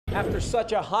After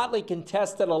such a hotly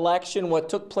contested election, what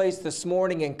took place this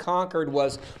morning in Concord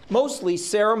was mostly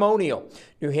ceremonial.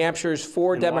 New Hampshire's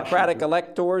four Democratic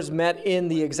electors met in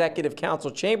the Executive Council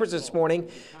chambers this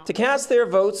morning to cast their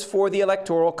votes for the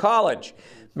Electoral College.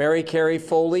 Carey,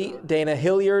 Foley, Donna,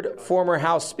 Hilliard, former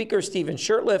House Speaker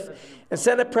Shurtleff, and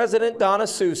Senate President Donna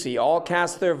Soucy all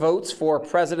cast their votes for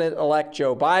President-elect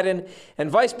Joe Biden and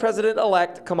Vice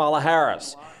President-elect Kamala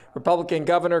Harris. Republican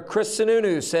Governor Chris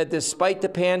Sununu said despite the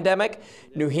pandemic,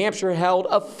 New Hampshire held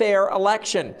a fair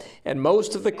election, and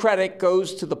most of the credit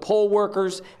goes to the poll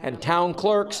workers and town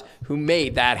clerks who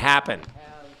made that happen.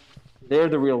 They're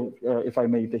the real, if I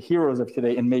may, the heroes of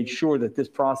today, and made sure that this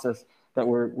process that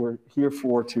we're here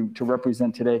for to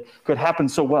represent today could happen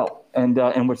so well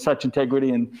and with such integrity.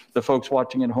 And the folks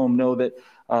watching at home know that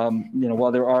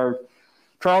while there are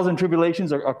trials and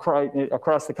tribulations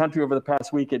across the country over the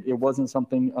past week, it wasn't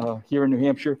something here in New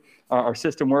Hampshire. Our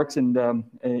system works, and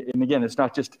again, it's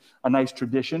not just a nice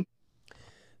tradition.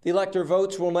 The elector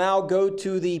votes will now go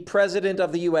to the President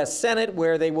of the U.S. Senate,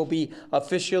 where they will be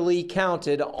officially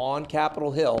counted on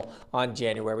Capitol Hill on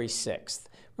January 6th.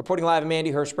 Reporting live, I'm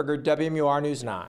Andy Hirschberger, WMUR News 9.